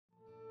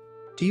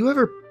Do you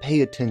ever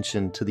pay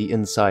attention to the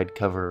inside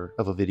cover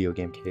of a video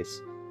game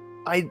case?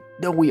 I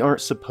know we aren't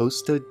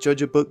supposed to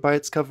judge a book by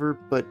its cover,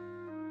 but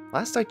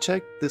last I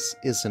checked, this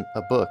isn't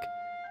a book.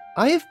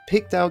 I have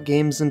picked out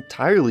games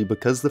entirely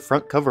because the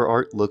front cover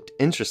art looked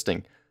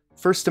interesting.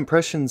 First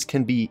impressions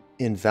can be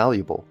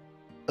invaluable,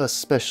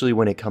 especially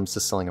when it comes to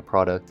selling a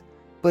product,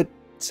 but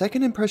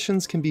second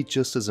impressions can be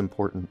just as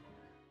important.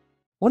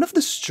 One of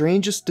the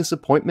strangest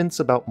disappointments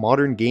about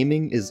modern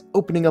gaming is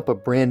opening up a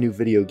brand new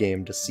video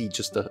game to see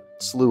just a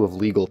slew of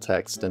legal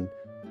text, and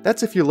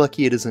that's if you're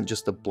lucky it isn't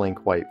just a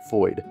blank white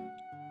void.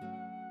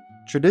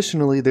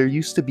 Traditionally, there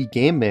used to be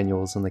game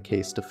manuals in the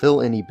case to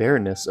fill any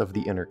bareness of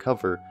the inner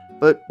cover,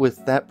 but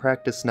with that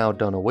practice now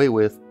done away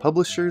with,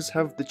 publishers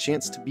have the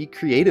chance to be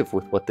creative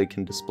with what they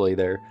can display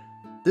there.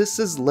 This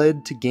has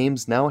led to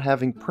games now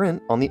having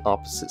print on the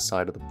opposite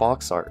side of the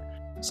box art.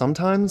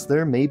 Sometimes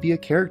there may be a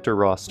character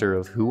roster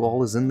of who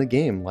all is in the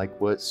game, like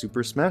what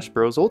Super Smash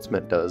Bros.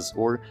 Ultimate does,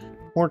 or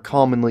more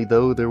commonly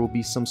though, there will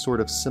be some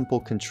sort of simple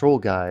control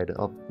guide.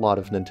 A lot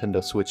of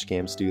Nintendo Switch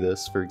games do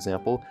this, for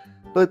example,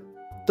 but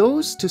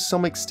those to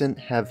some extent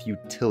have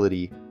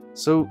utility,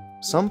 so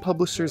some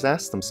publishers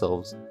ask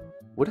themselves,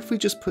 what if we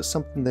just put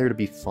something there to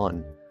be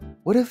fun?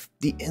 What if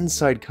the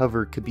inside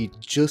cover could be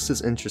just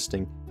as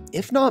interesting,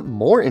 if not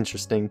more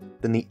interesting,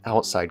 than the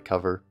outside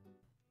cover?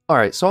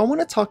 Alright, so I want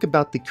to talk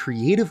about the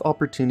creative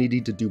opportunity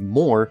to do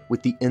more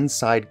with the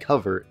inside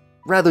cover,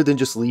 rather than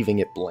just leaving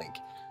it blank.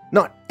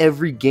 Not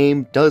every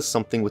game does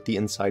something with the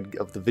inside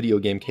of the video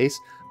game case,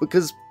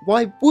 because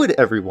why would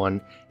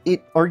everyone?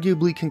 It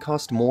arguably can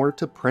cost more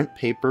to print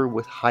paper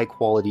with high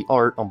quality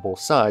art on both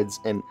sides,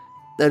 and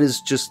that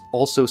is just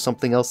also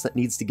something else that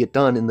needs to get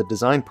done in the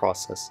design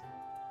process.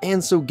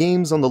 And so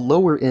games on the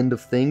lower end of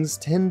things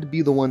tend to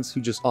be the ones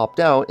who just opt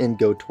out and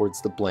go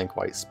towards the blank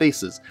white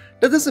spaces.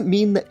 That doesn't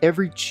mean that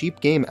every cheap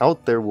game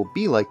out there will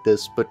be like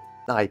this, but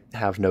I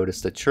have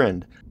noticed a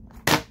trend.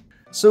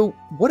 So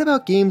what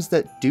about games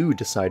that do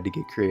decide to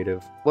get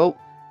creative? Well,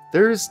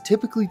 there's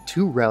typically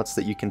two routes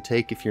that you can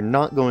take if you're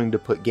not going to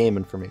put game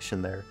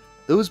information there.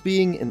 Those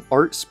being an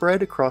art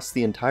spread across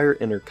the entire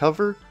inner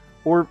cover,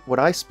 or what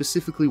I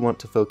specifically want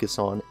to focus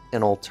on,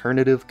 an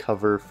alternative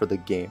cover for the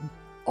game.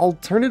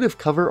 Alternative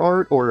cover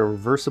art, or a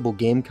reversible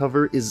game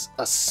cover, is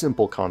a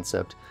simple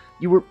concept.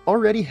 You were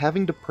already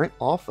having to print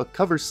off a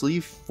cover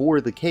sleeve for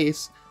the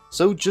case,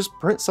 so just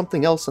print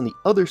something else on the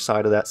other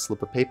side of that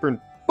slip of paper and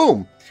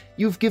boom!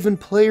 You've given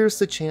players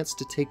the chance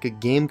to take a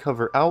game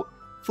cover out,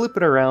 flip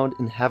it around,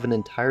 and have an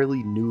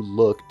entirely new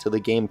look to the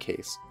game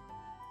case.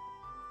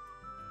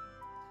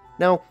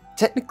 Now,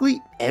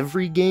 technically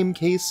every game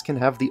case can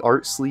have the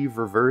art sleeve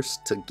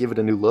reversed to give it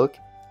a new look.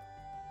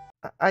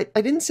 I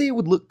didn't say it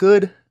would look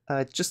good,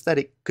 just that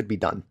it could be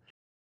done.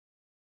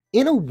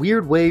 In a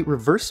weird way,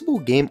 reversible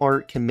game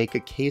art can make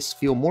a case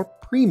feel more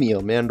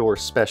premium and or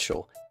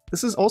special.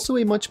 This is also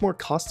a much more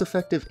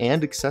cost-effective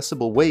and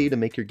accessible way to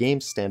make your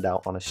game stand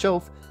out on a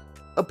shelf,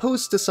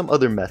 opposed to some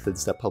other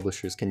methods that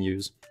publishers can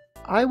use.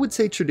 I would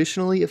say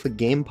traditionally if a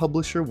game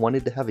publisher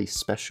wanted to have a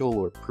special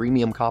or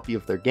premium copy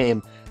of their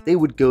game, they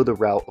would go the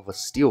route of a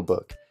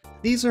steelbook.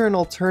 These are an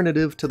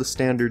alternative to the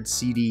standard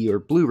CD or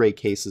Blu-ray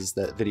cases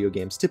that video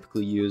games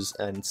typically use,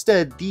 and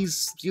instead,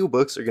 these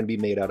steelbooks are going to be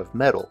made out of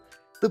metal.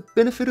 The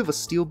benefit of a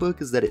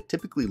steelbook is that it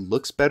typically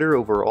looks better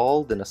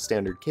overall than a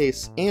standard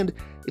case, and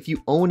if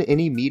you own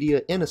any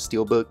media in a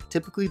steelbook,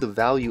 typically the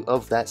value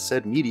of that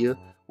said media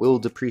will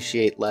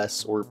depreciate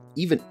less or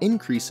even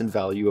increase in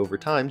value over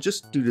time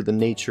just due to the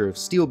nature of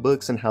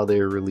steelbooks and how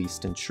they are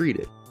released and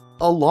treated.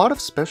 A lot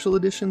of special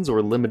editions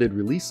or limited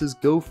releases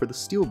go for the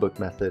steelbook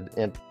method,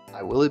 and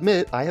I will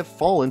admit, I have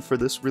fallen for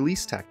this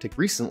release tactic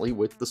recently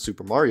with the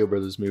Super Mario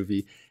Bros.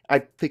 Movie. I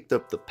picked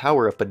up the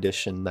power-up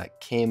edition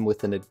that came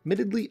with an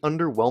admittedly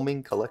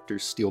underwhelming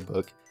collector's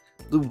steelbook.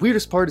 The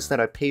weirdest part is that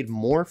I paid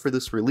more for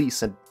this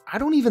release, and I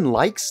don't even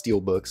like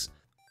steelbooks.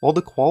 While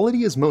the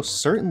quality is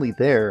most certainly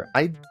there,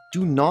 I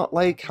do not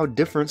like how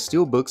different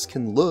steelbooks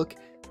can look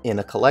in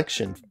a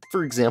collection.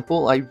 For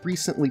example, I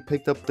recently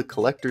picked up the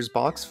collector's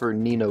box for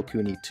Ni no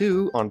Kuni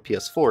 2 on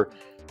PS4.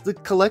 The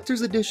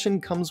collector's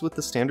edition comes with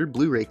the standard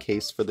Blu-ray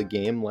case for the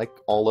game, like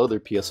all other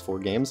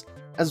PS4 games,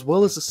 as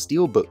well as a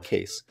steelbook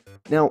case.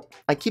 Now,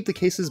 I keep the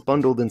cases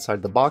bundled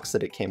inside the box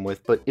that it came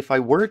with, but if I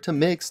were to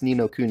mix Ni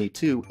no Kuni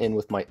 2 in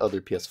with my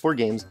other PS4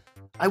 games,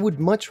 I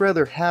would much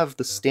rather have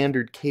the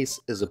standard case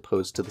as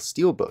opposed to the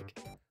steelbook.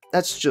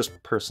 That's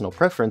just personal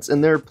preference,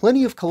 and there are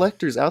plenty of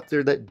collectors out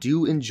there that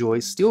do enjoy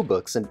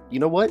steelbooks, and you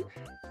know what?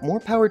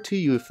 More power to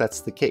you if that's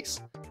the case.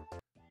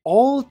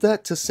 All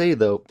that to say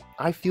though,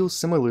 I feel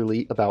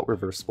similarly about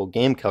reversible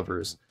game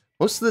covers.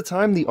 Most of the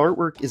time the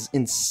artwork is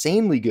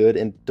insanely good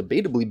and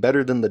debatably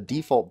better than the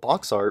default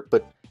box art,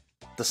 but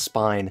the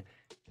spine,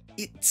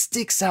 it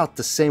sticks out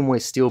the same way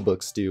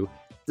steelbooks do.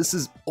 This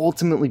is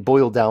ultimately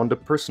boiled down to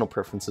personal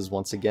preferences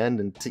once again,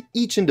 and to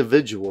each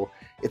individual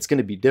it's going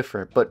to be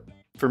different, but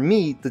for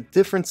me, the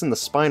difference in the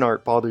spine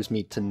art bothers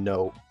me to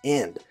no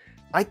end.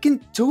 I can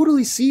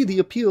totally see the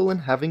appeal in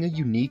having a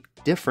unique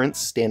difference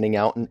standing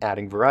out and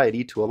adding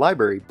variety to a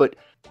library, but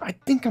I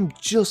think I'm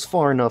just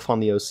far enough on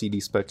the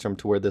OCD spectrum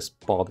to where this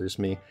bothers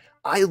me.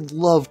 I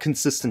love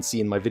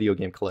consistency in my video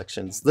game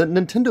collections. The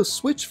Nintendo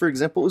Switch, for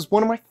example, is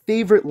one of my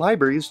favorite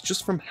libraries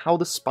just from how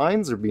the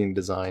spines are being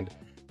designed.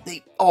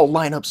 They all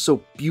line up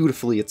so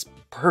beautifully, it's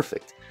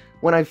perfect.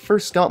 When I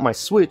first got my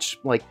Switch,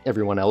 like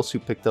everyone else who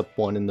picked up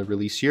one in the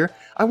release year,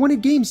 I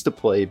wanted games to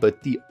play,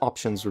 but the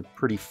options were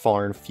pretty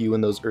far and few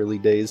in those early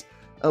days.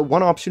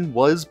 One option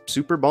was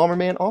Super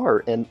Bomberman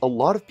R, and a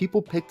lot of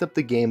people picked up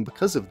the game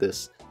because of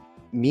this.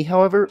 Me,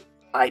 however,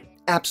 I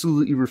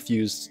absolutely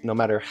refused, no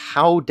matter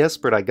how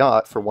desperate I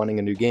got for wanting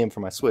a new game for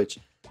my Switch.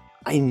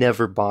 I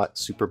never bought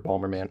Super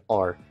Bomberman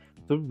R.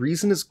 The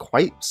reason is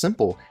quite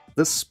simple.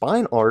 The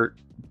spine art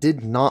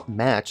did not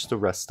match the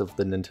rest of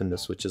the Nintendo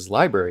Switch's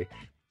library.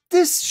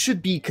 This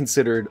should be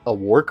considered a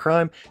war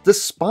crime. The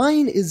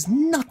spine is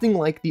nothing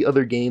like the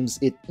other games.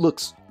 It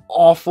looks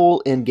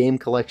awful in game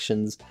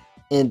collections,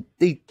 and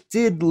they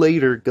did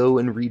later go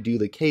and redo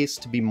the case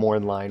to be more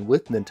in line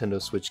with Nintendo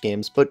Switch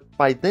games, but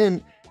by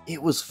then,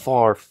 it was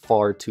far,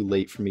 far too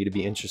late for me to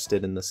be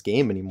interested in this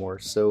game anymore,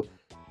 so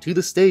to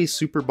this day,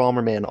 Super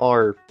Bomberman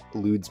R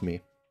eludes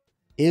me.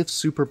 If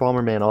Super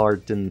Bomberman R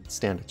didn't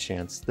stand a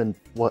chance, then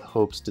what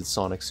hopes did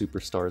Sonic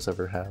Superstars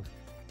ever have?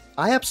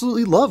 I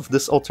absolutely love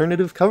this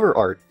alternative cover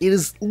art. It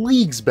is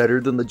leagues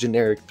better than the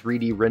generic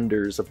 3D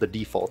renders of the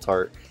default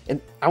art, and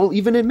I will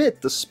even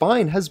admit the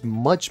spine has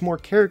much more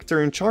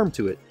character and charm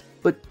to it,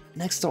 but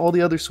next to all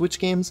the other Switch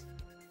games,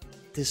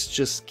 this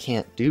just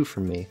can't do for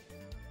me.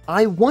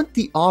 I want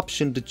the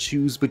option to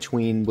choose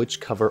between which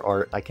cover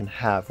art I can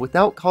have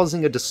without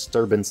causing a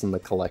disturbance in the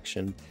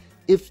collection.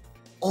 If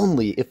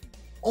only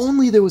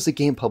there was a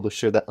game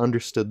publisher that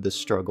understood this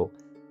struggle.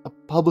 A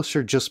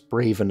publisher just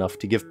brave enough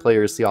to give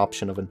players the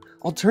option of an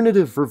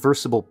alternative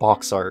reversible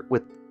box art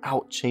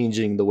without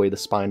changing the way the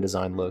spine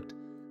design looked.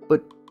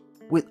 But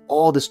with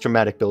all this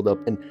dramatic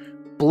buildup and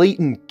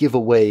blatant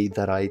giveaway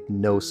that I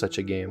know such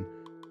a game,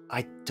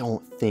 I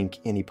don't think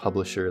any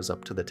publisher is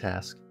up to the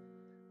task.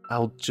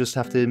 I'll just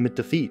have to admit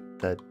defeat,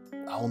 that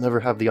I'll never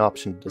have the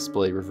option to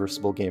display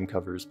reversible game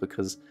covers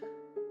because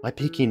my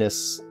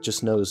pickiness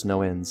just knows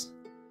no ends.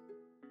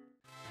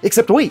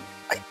 Except wait,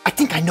 I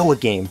think I know a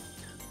game.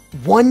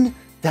 One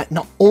that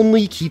not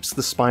only keeps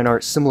the spine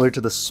art similar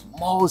to the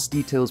smallest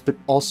details, but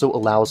also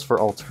allows for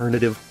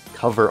alternative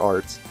cover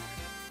art.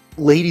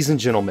 Ladies and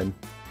gentlemen,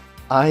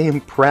 I am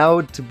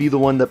proud to be the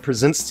one that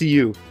presents to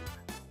you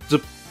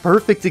the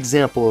perfect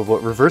example of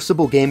what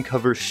reversible game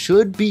covers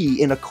should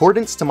be in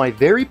accordance to my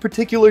very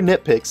particular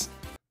nitpicks,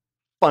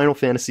 Final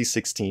Fantasy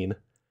XVI.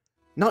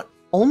 Not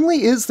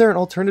only is there an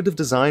alternative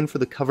design for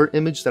the cover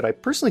image that I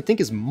personally think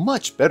is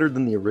much better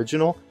than the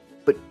original,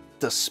 but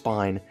the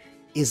spine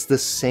is the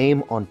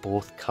same on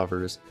both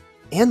covers.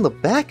 And the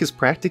back is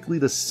practically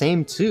the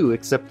same too,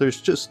 except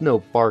there's just no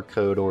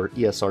barcode or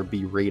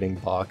ESRB rating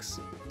box.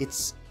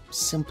 It's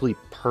simply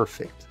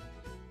perfect.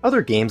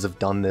 Other games have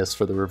done this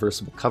for the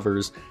reversible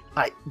covers.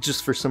 I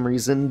just for some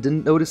reason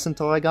didn't notice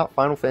until I got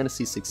Final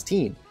Fantasy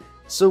XVI.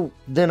 So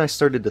then I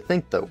started to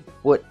think though,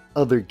 what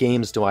other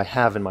games do I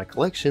have in my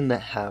collection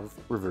that have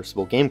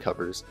reversible game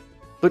covers?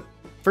 But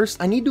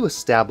first I need to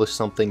establish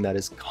something that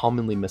is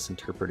commonly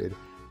misinterpreted.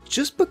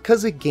 Just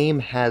because a game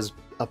has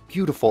a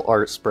beautiful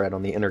art spread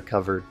on the inner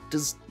cover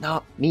does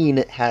not mean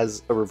it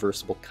has a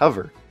reversible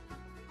cover.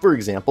 For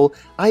example,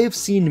 I have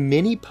seen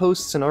many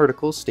posts and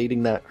articles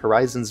stating that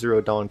Horizon Zero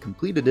Dawn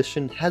Complete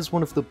Edition has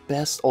one of the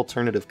best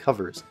alternative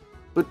covers,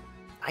 but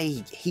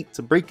I hate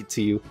to break it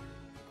to you,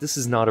 this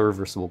is not a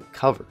reversible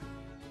cover.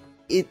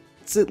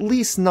 It's at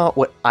least not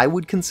what I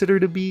would consider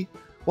to be.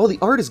 While the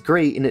art is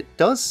great and it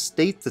does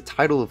state the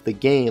title of the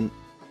game,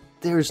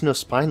 there is no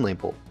spine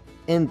label,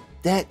 and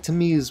that to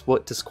me is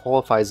what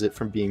disqualifies it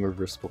from being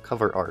reversible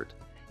cover art.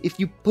 If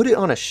you put it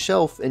on a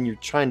shelf and you're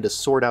trying to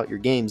sort out your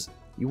games,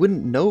 you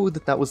wouldn't know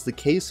that that was the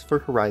case for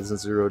Horizon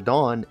Zero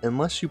Dawn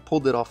unless you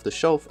pulled it off the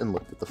shelf and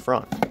looked at the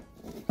front.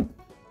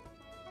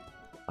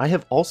 I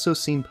have also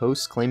seen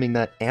posts claiming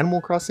that Animal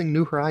Crossing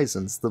New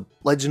Horizons, The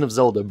Legend of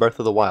Zelda Breath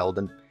of the Wild,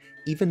 and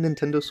even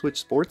Nintendo Switch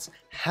Sports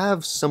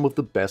have some of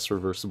the best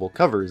reversible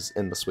covers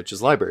in the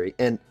Switch's library,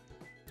 and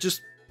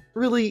just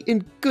really,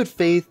 in good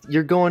faith,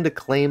 you're going to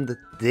claim that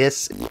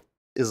this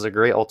is a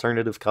great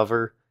alternative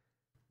cover?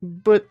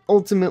 But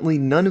ultimately,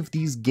 none of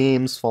these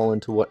games fall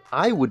into what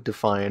I would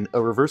define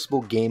a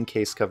reversible game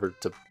case cover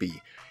to be.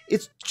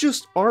 It's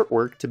just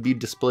artwork to be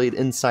displayed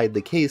inside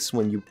the case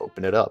when you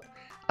open it up.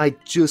 I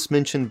just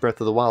mentioned Breath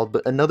of the Wild,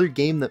 but another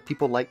game that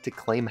people like to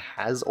claim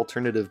has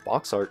alternative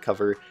box art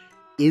cover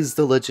is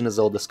The Legend of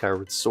Zelda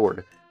Skyward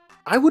Sword.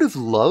 I would have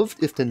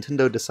loved if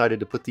Nintendo decided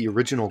to put the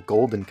original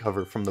golden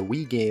cover from the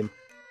Wii game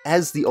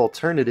as the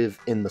alternative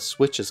in the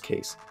Switch's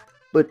case,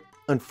 but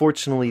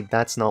unfortunately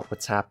that's not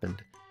what's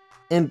happened.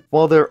 And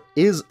while there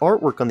is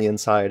artwork on the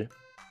inside,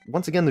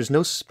 once again there's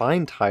no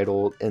spine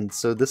title, and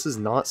so this is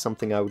not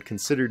something I would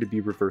consider to be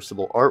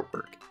reversible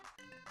artwork.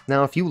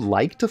 Now if you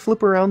like to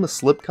flip around the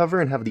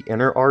slipcover and have the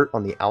inner art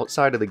on the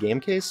outside of the game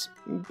case,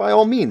 by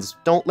all means,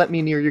 don't let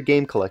me near your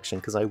game collection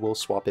because I will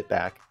swap it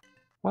back.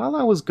 While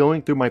I was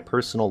going through my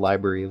personal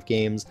library of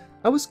games,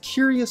 I was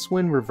curious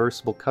when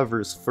reversible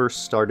covers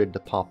first started to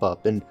pop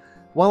up, and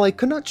while I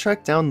could not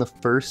track down the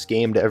first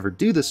game to ever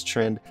do this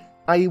trend,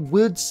 I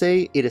would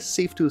say it is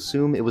safe to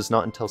assume it was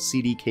not until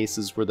CD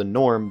cases were the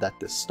norm that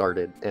this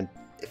started, and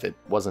if it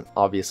wasn't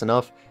obvious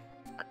enough,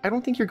 I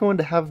don't think you're going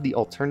to have the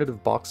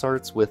alternative box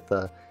arts with,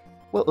 well,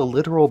 a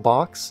literal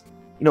box.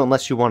 You know,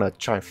 unless you want to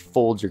try and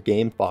fold your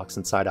game box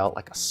inside out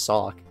like a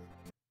sock.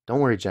 Don't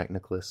worry, Jack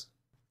Nicholas.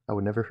 I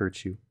would never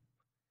hurt you.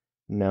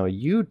 Now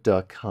you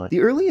duck hunt.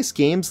 The earliest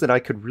games that I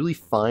could really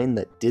find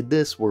that did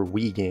this were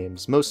Wii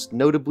games, most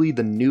notably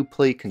the New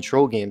Play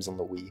Control games on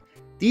the Wii.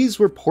 These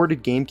were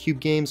ported GameCube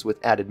games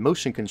with added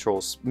motion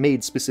controls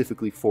made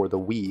specifically for the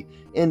Wii,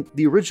 and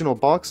the original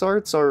box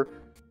arts are,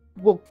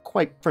 well,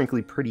 quite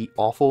frankly pretty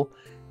awful,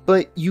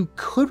 but you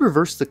could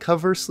reverse the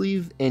cover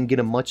sleeve and get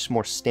a much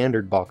more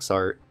standard box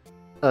art.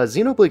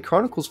 Xenoblade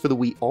Chronicles for the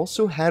Wii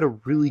also had a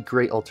really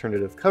great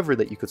alternative cover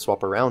that you could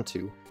swap around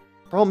to.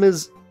 Problem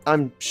is,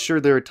 I'm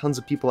sure there are tons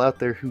of people out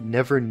there who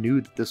never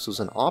knew that this was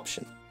an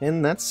option,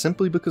 and that's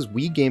simply because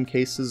Wii game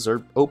cases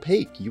are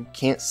opaque. You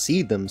can't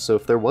see them, so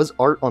if there was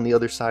art on the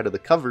other side of the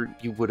cover,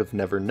 you would have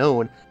never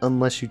known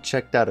unless you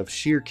checked out of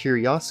sheer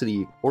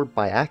curiosity or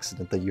by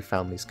accident that you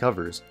found these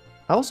covers.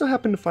 I also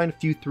happened to find a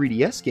few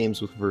 3DS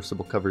games with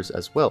reversible covers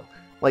as well,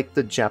 like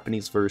the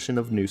Japanese version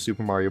of New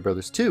Super Mario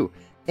Bros. 2,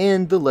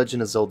 and The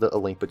Legend of Zelda: A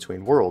Link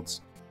Between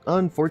Worlds.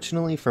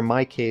 Unfortunately for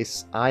my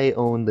case, I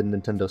own the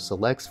Nintendo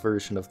Selects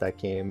version of that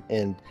game,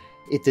 and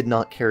it did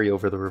not carry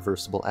over the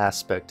reversible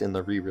aspect in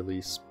the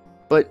re-release.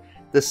 But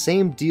the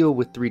same deal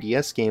with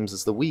 3DS games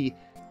as the Wii,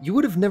 you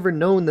would have never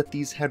known that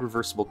these had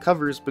reversible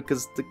covers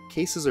because the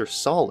cases are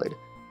solid.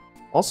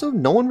 Also,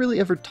 no one really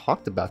ever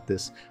talked about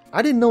this.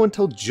 I didn't know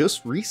until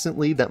just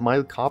recently that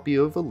my copy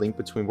of A Link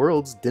Between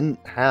Worlds didn't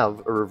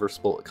have a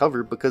reversible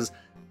cover because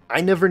I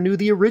never knew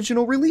the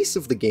original release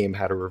of the game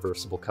had a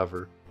reversible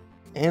cover.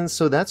 And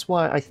so that's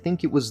why I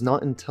think it was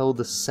not until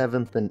the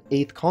 7th and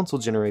 8th console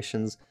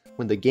generations,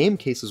 when the game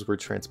cases were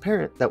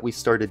transparent, that we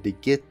started to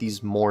get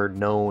these more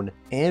known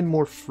and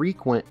more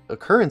frequent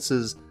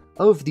occurrences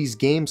of these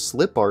game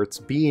slip arts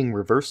being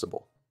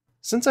reversible.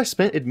 Since I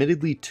spent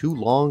admittedly too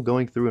long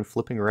going through and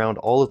flipping around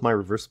all of my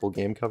reversible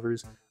game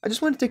covers, I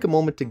just want to take a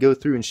moment to go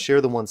through and share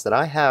the ones that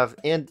I have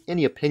and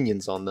any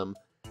opinions on them.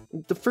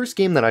 The first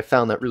game that I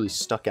found that really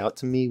stuck out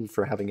to me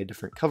for having a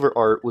different cover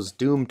art was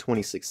Doom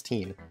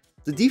 2016.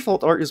 The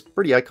default art is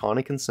pretty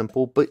iconic and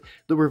simple, but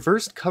the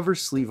reversed cover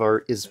sleeve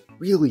art is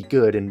really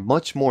good and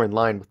much more in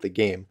line with the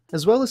game,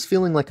 as well as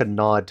feeling like a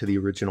nod to the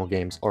original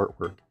game's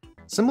artwork.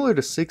 Similar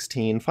to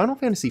 16, Final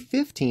Fantasy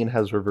 15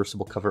 has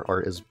reversible cover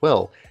art as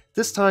well,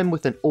 this time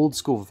with an old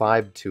school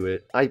vibe to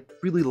it. I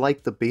really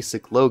like the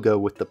basic logo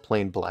with the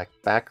plain black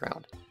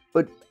background,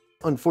 but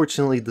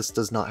unfortunately this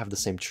does not have the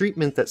same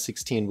treatment that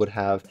 16 would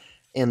have,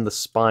 and the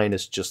spine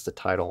is just the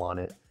title on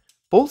it.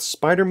 Both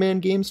Spider-Man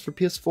games for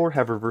PS4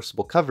 have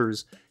reversible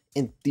covers,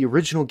 and the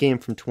original game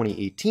from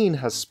 2018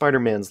 has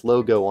Spider-Man's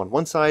logo on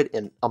one side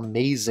and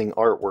amazing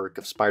artwork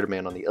of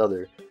Spider-Man on the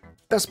other.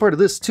 Best part of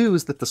this too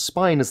is that the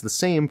spine is the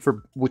same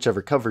for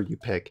whichever cover you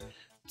pick.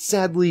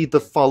 Sadly, the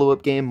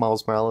follow-up game,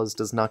 Miles Morales,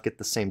 does not get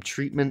the same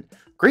treatment.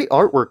 Great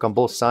artwork on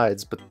both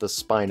sides, but the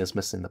spine is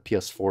missing the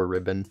PS4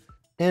 ribbon.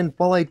 And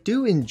while I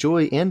do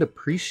enjoy and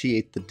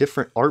appreciate the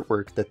different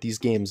artwork that these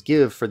games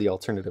give for the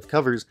alternative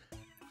covers,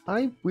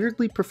 I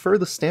weirdly prefer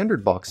the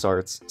standard box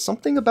arts.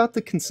 Something about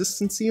the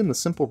consistency and the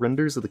simple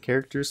renders of the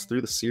characters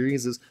through the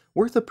series is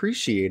worth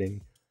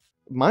appreciating.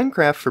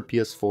 Minecraft for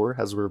PS4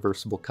 has a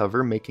reversible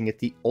cover, making it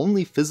the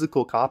only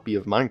physical copy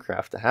of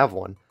Minecraft to have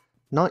one.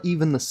 Not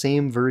even the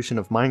same version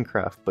of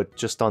Minecraft, but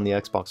just on the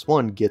Xbox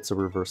One gets a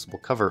reversible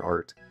cover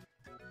art.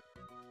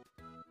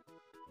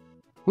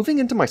 Moving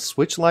into my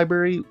Switch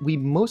library, we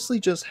mostly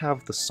just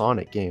have the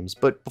Sonic games,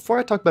 but before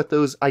I talk about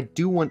those, I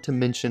do want to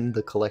mention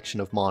the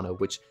collection of Mana,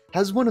 which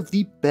has one of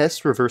the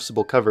best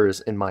reversible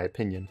covers in my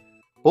opinion.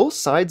 Both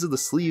sides of the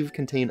sleeve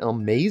contain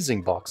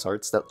amazing box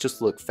arts that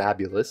just look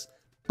fabulous,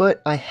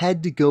 but I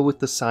had to go with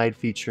the side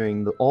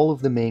featuring all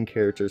of the main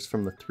characters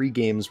from the 3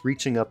 games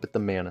reaching up at the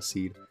Mana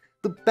Seed.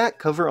 The back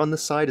cover on the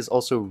side is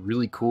also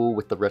really cool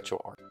with the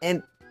retro art,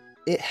 and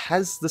it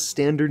has the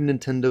standard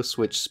Nintendo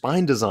Switch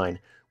spine design,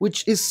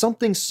 which is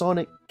something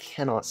Sonic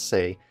cannot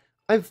say.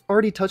 I've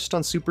already touched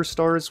on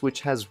Superstars,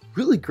 which has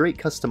really great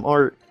custom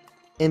art,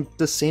 and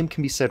the same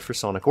can be said for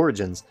Sonic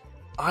Origins.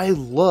 I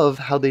love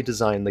how they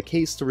designed the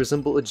case to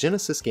resemble a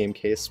Genesis game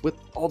case with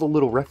all the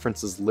little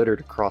references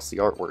littered across the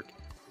artwork.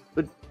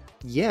 But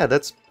yeah,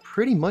 that's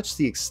pretty much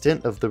the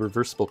extent of the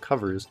reversible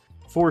covers.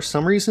 For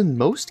some reason,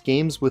 most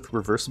games with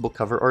reversible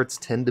cover arts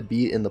tend to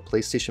be in the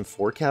PlayStation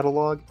 4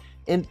 catalog,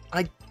 and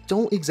I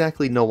don't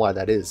exactly know why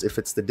that is, if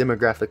it's the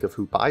demographic of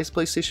who buys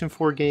PlayStation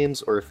 4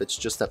 games, or if it's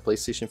just that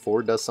PlayStation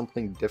 4 does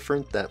something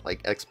different that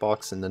like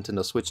Xbox and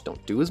Nintendo Switch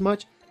don't do as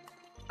much.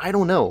 I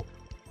don't know.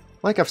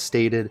 Like I've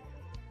stated,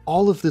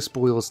 all of this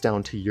boils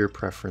down to your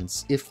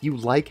preference, if you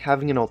like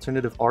having an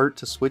alternative art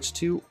to switch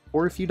to,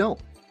 or if you don't.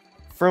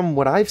 From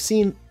what I've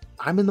seen,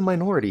 I'm in the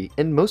minority,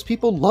 and most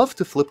people love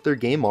to flip their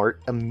game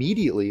art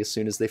immediately as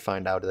soon as they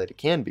find out that it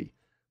can be.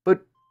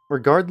 But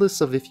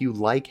regardless of if you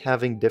like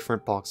having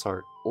different box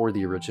art or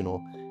the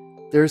original,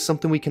 there is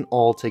something we can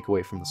all take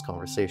away from this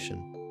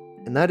conversation,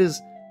 and that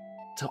is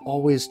to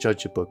always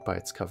judge a book by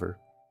its cover,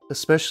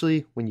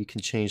 especially when you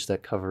can change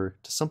that cover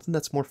to something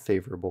that's more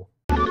favorable.